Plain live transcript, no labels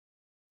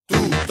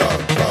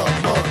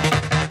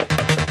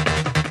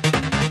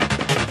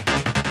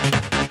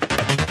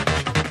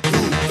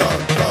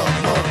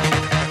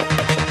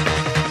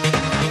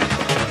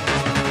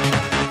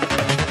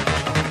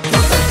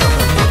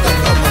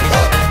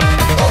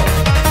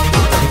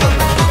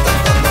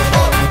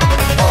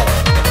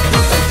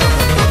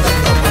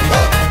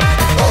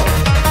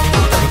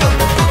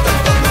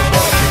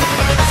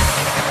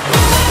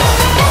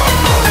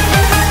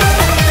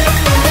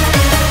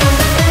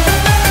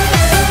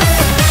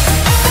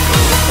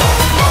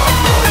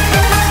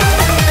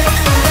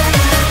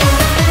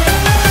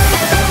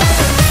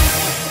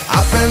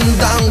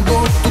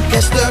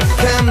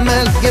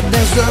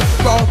desert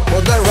rock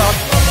or the rock.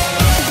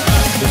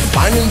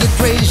 Finding the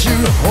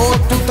treasure, oh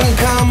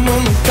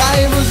Tutankhamun,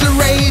 Kairos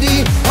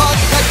ready, hot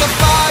like a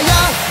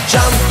fire.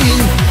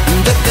 Jumping in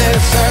the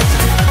desert,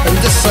 and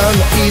the sun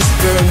is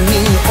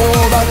burning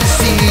over the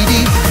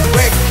city.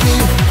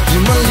 Breaking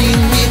human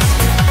limits,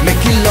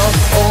 making love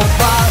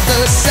over the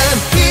sand.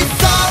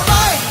 It's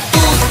alright,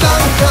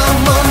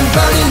 Tutankhamun,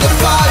 burning the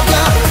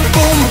fire.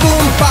 Boom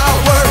boom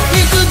power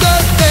into the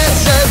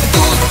desert.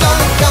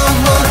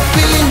 Tutankhamun,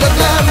 feeling the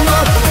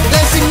glamour,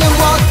 dancing and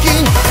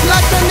walking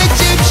like an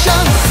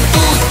Egyptian.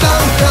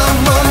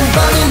 Tutankhamun,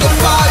 burning the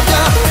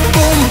fire.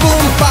 Boom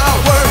boom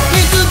power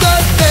into the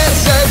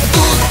desert.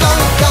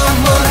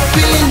 Tutankhamun,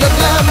 feeling the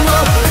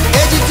glamour,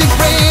 agitated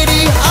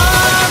ready,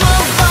 I'm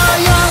on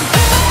fire.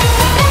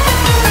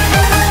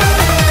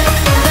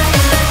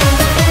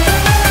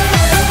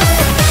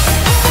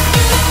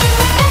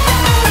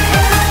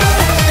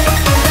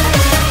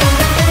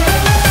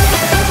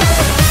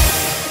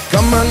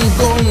 Come on,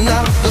 go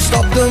now to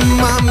stop the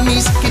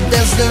mummies. Keep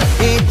dance the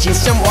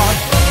Egyptian walk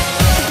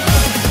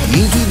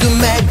into the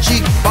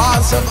magic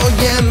bars of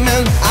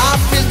Yemen. I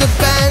feel the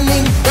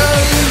panic,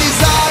 burning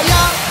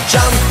desire.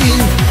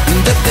 Jumping in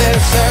the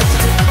desert,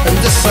 and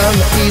the sun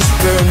is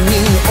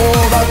burning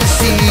over the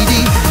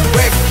city.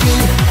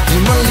 Breaking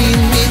human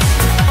limits,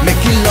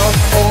 making love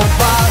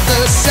over the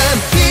sand.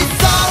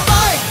 It's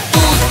alright,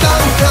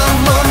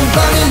 Tutankhamun,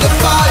 burning the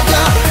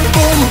fire.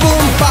 Boom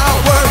boom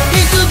power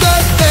into the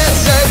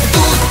desert.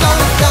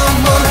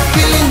 Tutankhamun,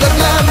 feeling the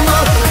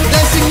glamour,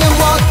 dancing and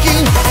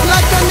walking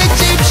like an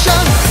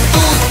Egyptian.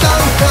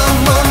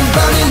 Tutankhamun,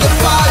 burning the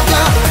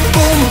fire.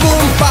 Boom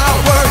boom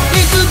power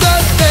into the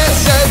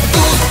desert.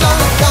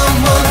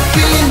 Tutankhamun,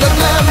 feeling the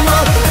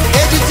glamour,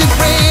 agitated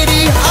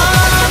ready,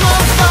 I'm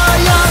on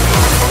fire.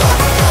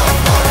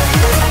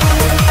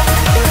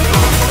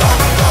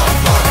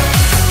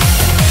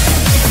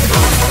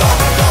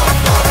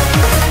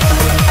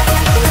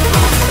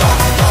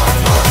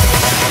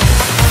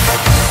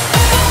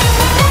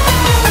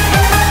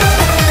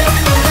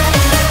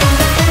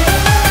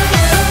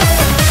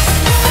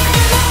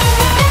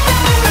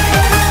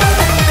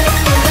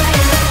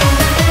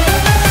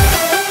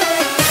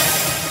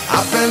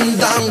 Up and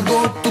down, go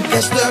to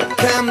catch the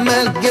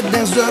camel, get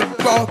desert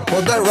rock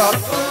or the rock.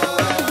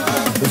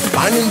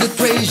 Finding the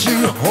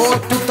treasure, oh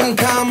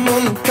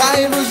Tutankhamun,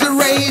 Kairos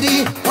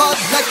ready, hot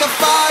like a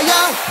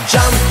fire.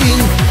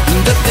 Jumping in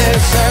the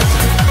desert,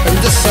 and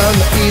the sun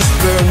is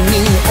burning